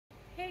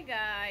Hey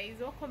guys,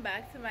 welcome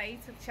back to my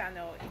YouTube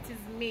channel. It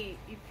is me,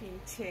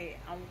 Ipinche,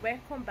 and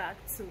welcome back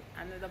to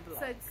another vlog.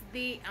 So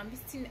today I'm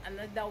visiting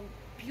another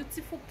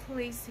beautiful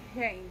place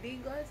here in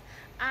Lagos,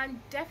 and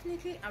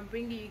definitely I'm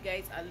bringing you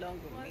guys along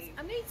with me.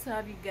 I'm going to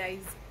have you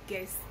guys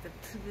guess the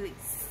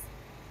place.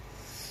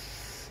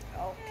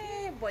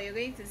 Okay, but you're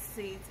going to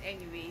see it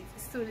anyways,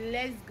 so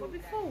let's go. But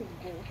before we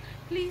go,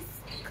 please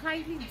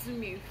kindly do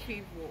me a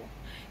favor,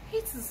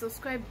 hit the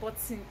subscribe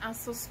button and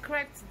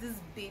subscribe to this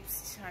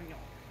babe's channel.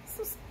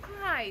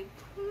 Subscribe,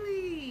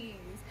 please,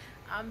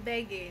 I'm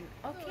begging.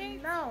 Okay,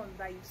 so now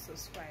that you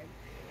subscribe,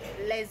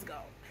 let's go.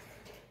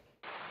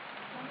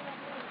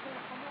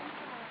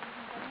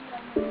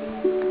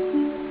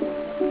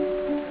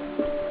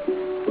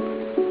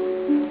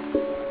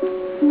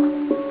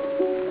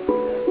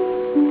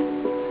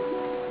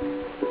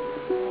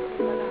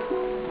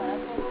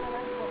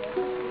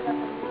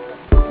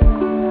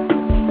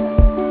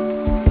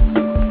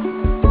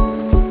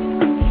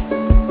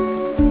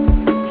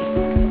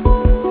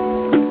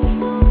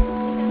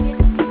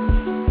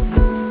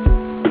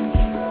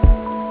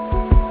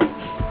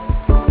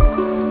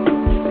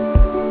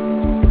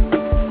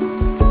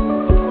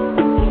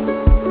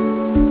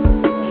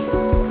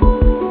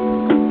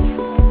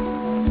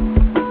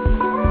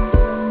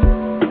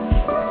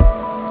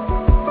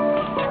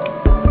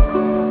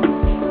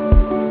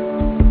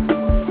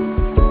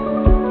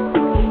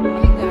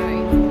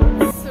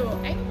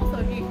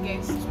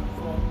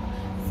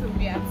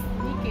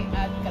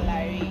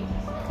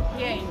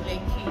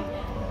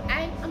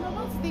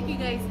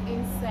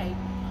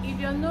 If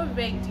you're not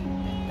ready,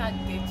 better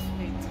get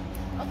ready.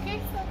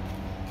 Okay, so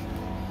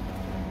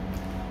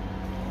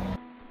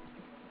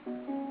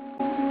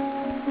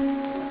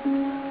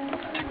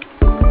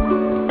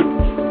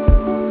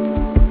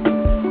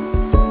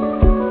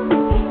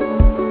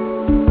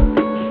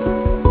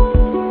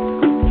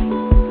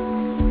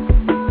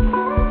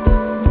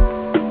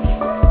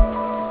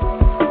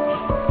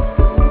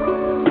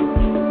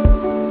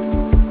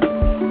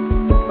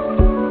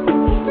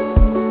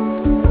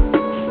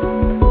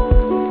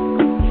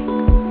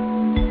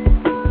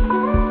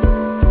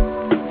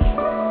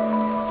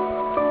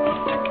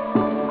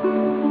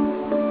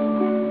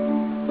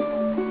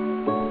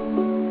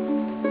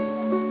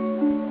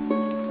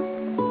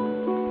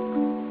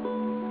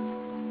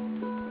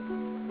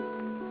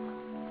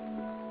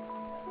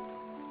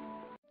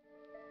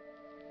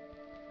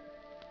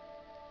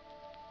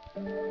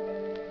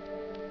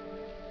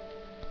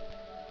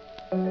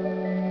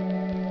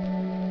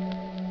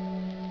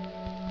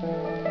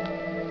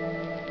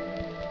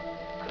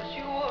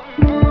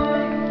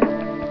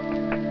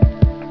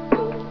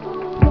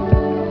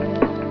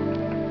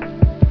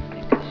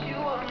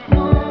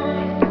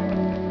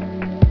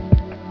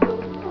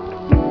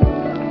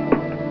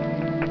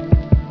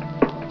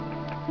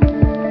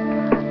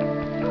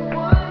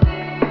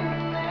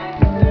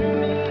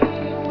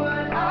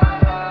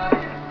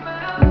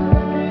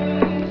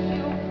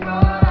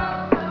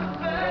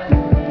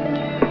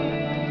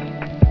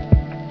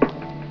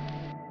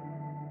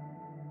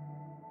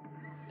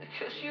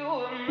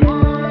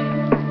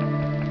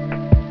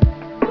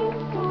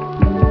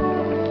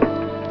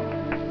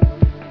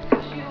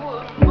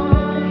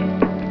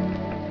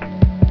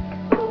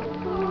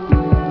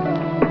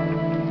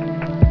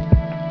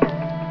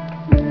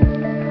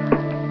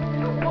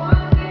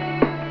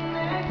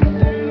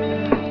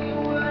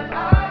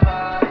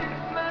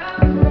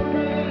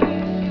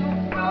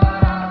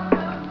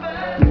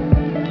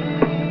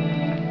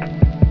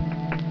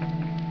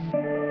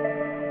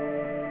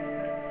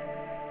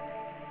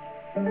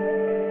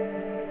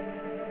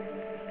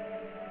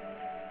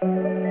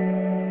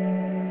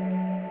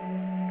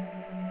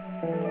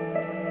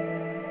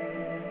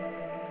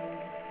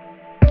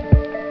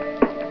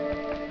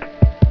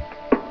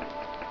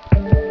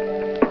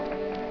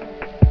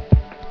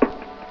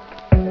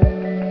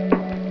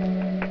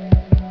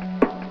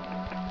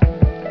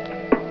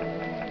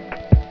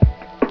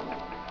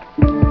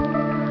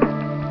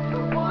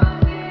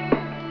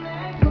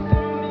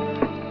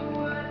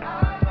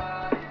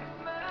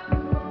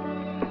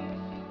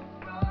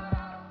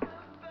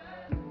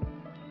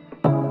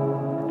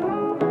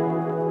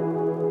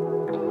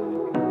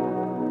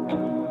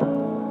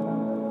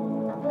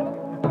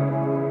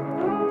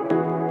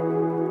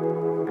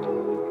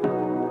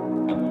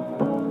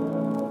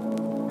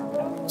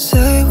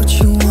say what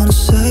you wanna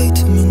say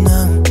to me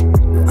now.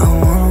 I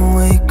wanna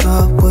wake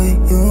up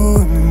with you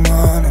in the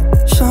morning.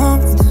 Show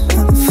me there's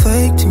nothing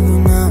fake to me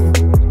now.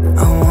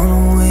 I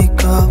wanna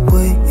wake up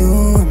with you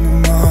in the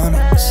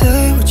morning.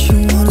 Say what you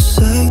wanna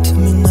say to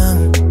me now.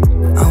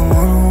 I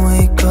wanna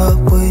wake up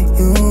with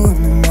you in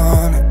the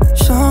morning.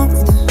 Show me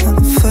there's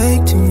nothing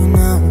fake to me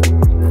now.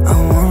 I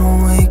wanna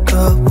wake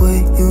up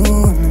with you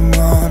in the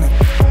morning.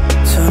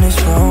 Turn this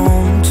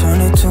room, turn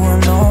it to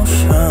an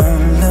ocean.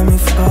 Let me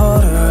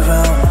float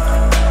around.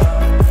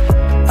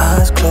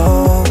 Eyes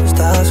closed.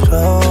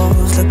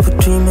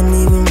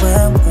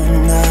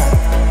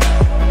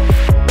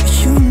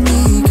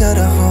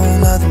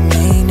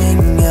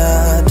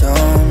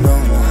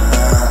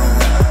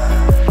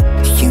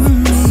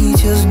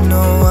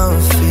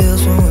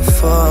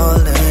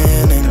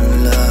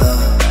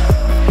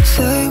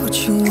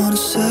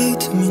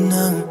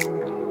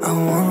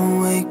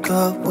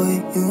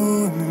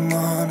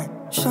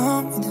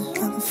 Show me there's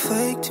nothing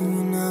fake to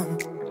me now.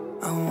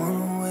 I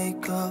wanna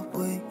wake up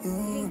with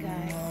you. Hey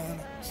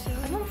guys,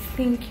 I don't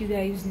think you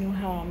guys know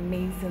how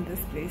amazing this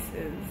place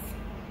is.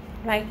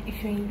 Like,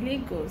 if you're in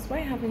Lagos, why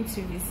haven't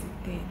you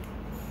visited?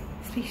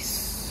 This place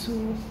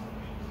is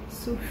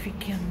so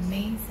freaking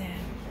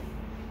amazing.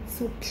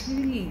 So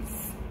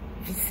please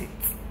visit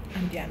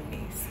and be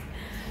amazed.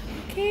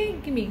 Okay,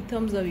 give me a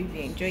thumbs up if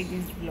you enjoyed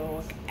this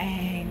vlog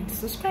and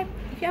subscribe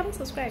if you haven't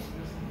subscribed.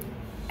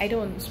 I don't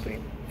want to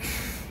scream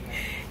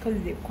because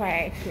it's a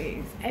quiet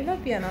place. I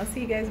love you and I'll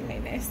see you guys in my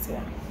next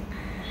one.